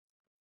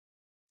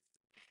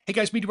Hey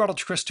guys,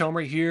 Meteorologist Chris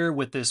Tomer here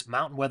with this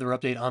mountain weather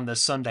update on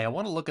this Sunday. I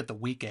want to look at the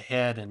week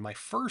ahead, and my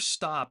first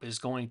stop is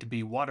going to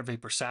be water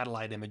vapor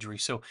satellite imagery.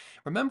 So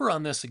remember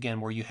on this again,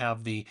 where you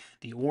have the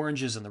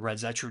oranges and the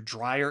reds, that's your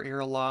drier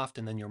air aloft,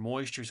 and then your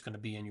moisture is going to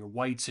be in your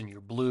whites and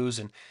your blues,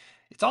 and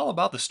it's all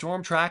about the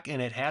storm track,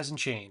 and it hasn't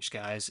changed,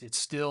 guys. It's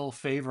still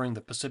favoring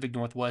the Pacific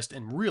Northwest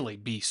and really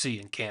BC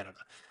and Canada.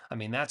 I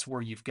mean, that's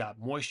where you've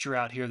got moisture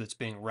out here that's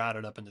being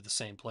routed up into the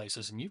same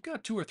places, and you've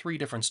got two or three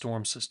different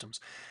storm systems.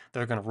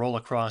 They're going to roll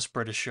across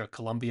British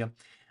Columbia,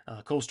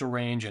 coastal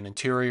range and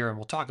interior, and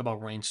we'll talk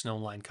about rain snow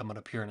line coming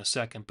up here in a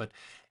second. But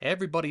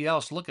everybody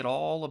else, look at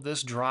all of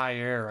this dry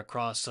air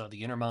across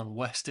the Intermountain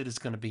West. It is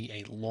going to be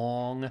a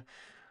long,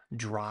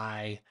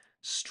 dry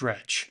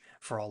stretch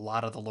for a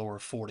lot of the lower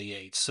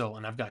 48. So,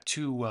 and I've got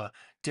two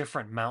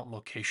different mountain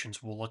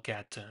locations we'll look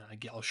at.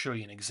 I'll show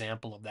you an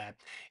example of that.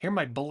 Here are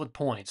my bullet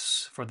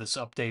points for this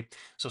update.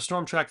 So,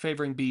 storm track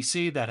favoring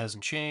BC, that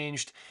hasn't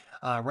changed.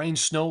 Rain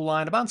snow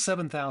line about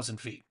 7,000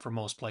 feet for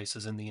most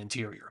places in the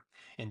interior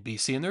in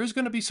BC. And there is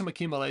going to be some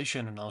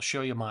accumulation, and I'll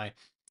show you my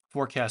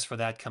forecast for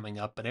that coming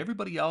up. But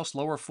everybody else,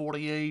 lower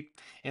 48,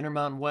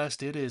 Intermountain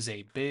West, it is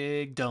a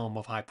big dome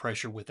of high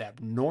pressure with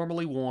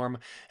abnormally warm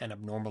and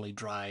abnormally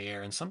dry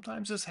air. And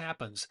sometimes this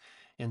happens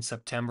in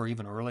September,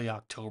 even early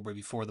October,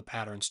 before the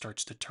pattern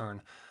starts to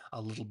turn a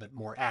little bit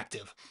more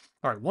active.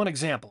 All right, one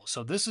example.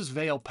 So this is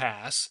Vail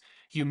Pass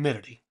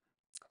humidity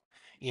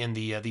in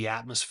the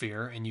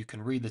atmosphere, and you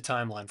can read the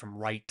timeline from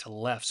right to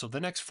left. So the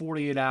next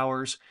 48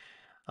 hours,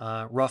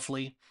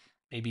 roughly,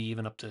 maybe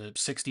even up to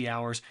 60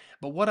 hours.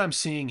 But what I'm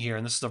seeing here,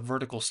 and this is a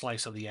vertical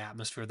slice of the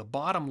atmosphere, the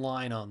bottom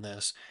line on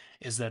this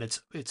is that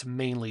it's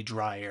mainly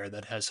dry air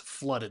that has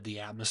flooded the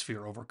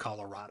atmosphere over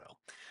Colorado.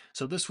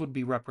 So this would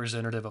be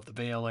representative of the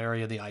Vail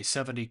area, the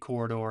I-70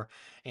 corridor,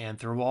 and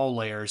through all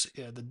layers,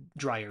 the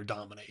dry air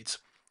dominates.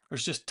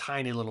 There's just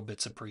tiny little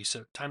bits of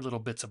precip, tiny little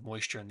bits of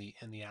moisture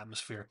in the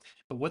atmosphere.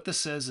 But what this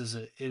says is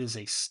that it is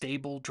a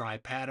stable, dry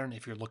pattern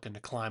if you're looking to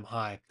climb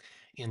high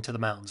into the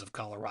mountains of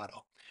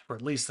Colorado for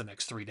at least the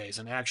next 3 days.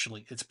 And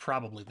actually, it's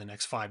probably the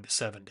next 5 to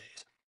 7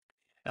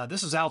 days.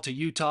 This is Alta,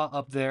 Utah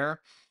up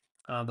there.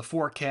 The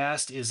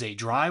forecast is a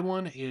dry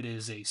one. It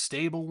is a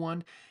stable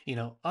one.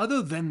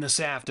 Other than this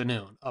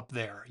afternoon up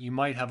there, you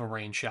might have a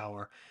rain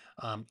shower.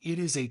 It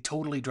is a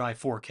totally dry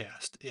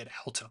forecast at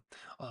Alta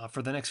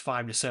for the next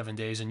 5 to 7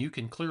 days, and you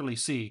can clearly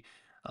see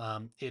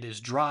it is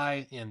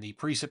dry in the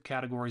precip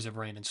categories of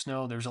rain and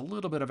snow. There's a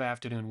little bit of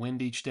afternoon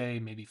wind each day,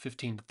 maybe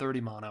 15 to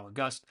 30 mile an hour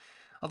gust.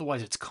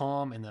 Otherwise, it's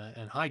calm and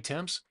high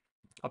temps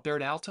up there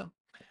at Alta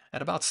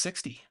at about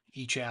 60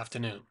 each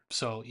afternoon.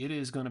 So it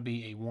is going to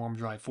be a warm,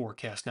 dry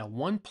forecast. Now,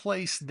 one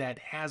place that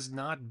has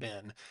not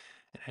been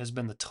and has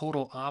been the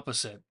total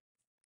opposite,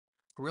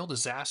 real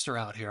disaster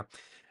out here.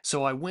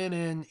 So I went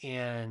in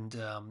and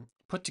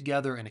put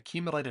together an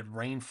accumulated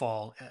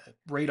rainfall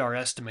radar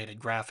estimated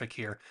graphic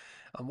here.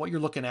 What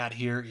you're looking at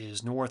here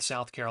is North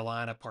South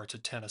Carolina, parts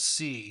of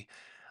Tennessee.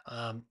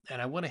 And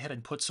I went ahead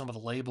and put some of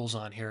the labels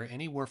on here,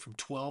 anywhere from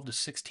 12 to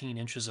 16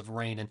 inches of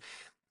rain. And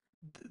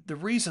the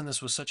reason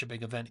this was such a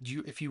big event,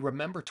 if you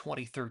remember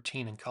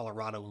 2013 in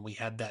Colorado when we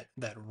had that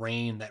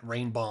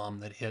rain bomb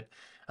that hit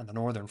on the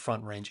northern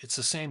front range, it's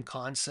the same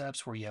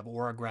concepts where you have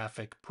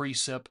orographic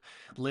precip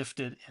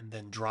lifted and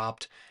then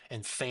dropped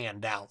and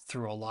fanned out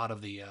through a lot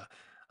of the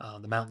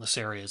mountainous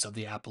areas of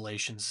the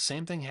Appalachians. The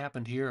same thing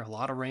happened here, a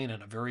lot of rain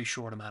in a very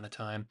short amount of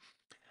time.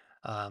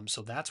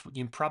 So that's what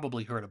you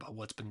probably heard about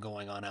what's been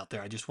going on out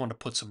there. I just wanted to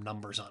put some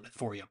numbers on it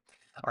for you.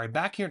 All right,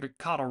 back here to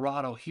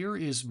Colorado.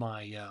 Here's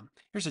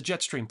a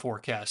jet stream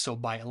forecast. So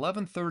by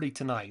 11:30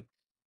 tonight,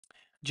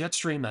 jet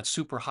stream, that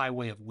super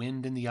highway of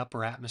wind in the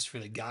upper atmosphere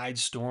that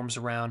guides storms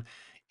around,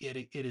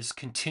 it is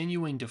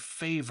continuing to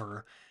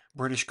favor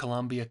British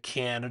Columbia,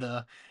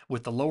 Canada,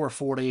 with the lower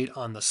 48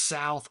 on the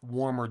south,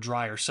 warmer,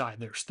 drier side.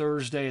 There's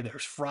Thursday,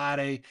 there's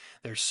Friday,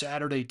 there's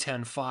Saturday,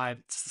 10-5.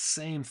 It's the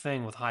same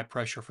thing with high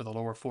pressure for the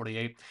lower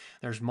 48.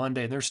 There's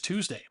Monday, and there's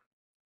Tuesday,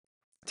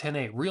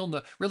 10-8.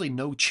 Really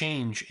no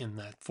change in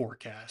that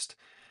forecast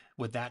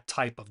with that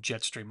type of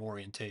jet stream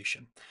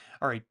orientation.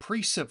 All right,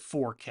 precip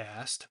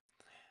forecast,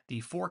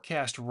 the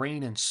forecast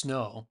rain and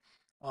snow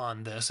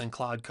on this, and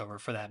cloud cover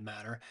for that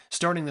matter,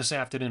 starting this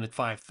afternoon at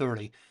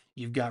 5:30.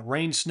 You've got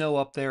rain snow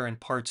up there in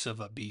parts of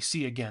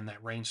BC. Again,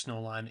 that rain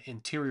snow line,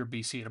 interior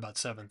BC at about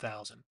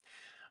 7,000.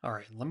 All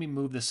right, let me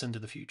move this into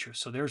the future.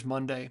 So there's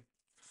Monday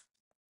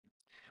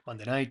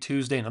night,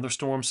 Tuesday, another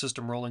storm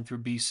system rolling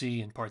through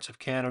BC and parts of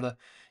Canada.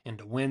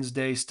 Into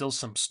Wednesday, still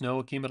some snow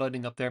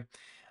accumulating up there.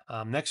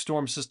 Next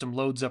storm system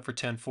loads up for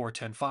 10-4,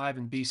 10-5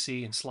 in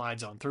BC and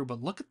slides on through.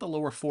 But look at the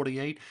lower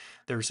 48.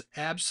 There's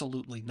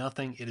absolutely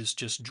nothing. It is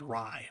just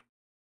dry.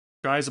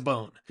 Dry as a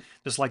bone.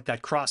 Just like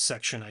that cross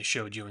section I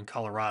showed you in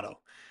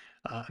Colorado.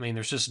 I mean,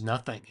 there's just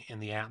nothing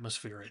in the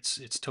atmosphere.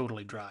 It's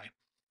totally dry.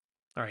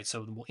 All right,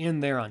 so we'll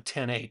end there on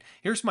 10-8.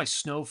 Here's my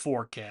snow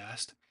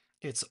forecast.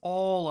 It's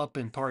all up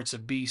in parts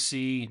of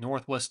BC,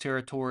 Northwest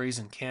Territories,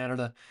 and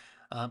Canada.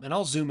 And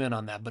I'll zoom in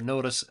on that, but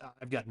notice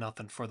I've got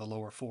nothing for the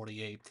lower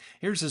 48.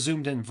 Here's a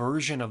zoomed in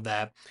version of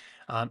that.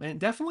 And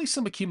definitely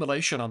some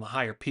accumulation on the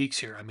higher peaks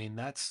here. I mean,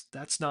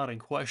 that's not in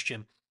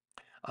question.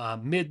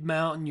 Mid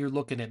mountain, you're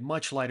looking at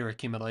much lighter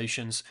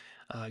accumulations.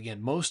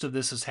 Again, most of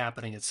this is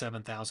happening at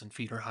 7,000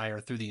 feet or higher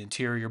through the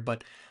interior,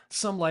 but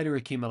some lighter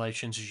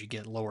accumulations as you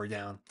get lower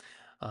down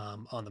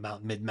on the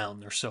mountain, mid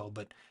mountain or so.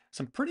 But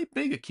some pretty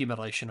big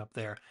accumulation up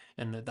there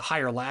in the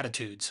higher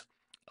latitudes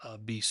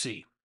of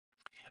BC.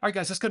 All right,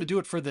 guys, that's going to do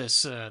it for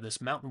this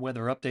mountain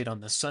weather update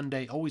on this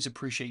Sunday. Always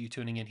appreciate you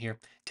tuning in here.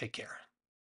 Take care.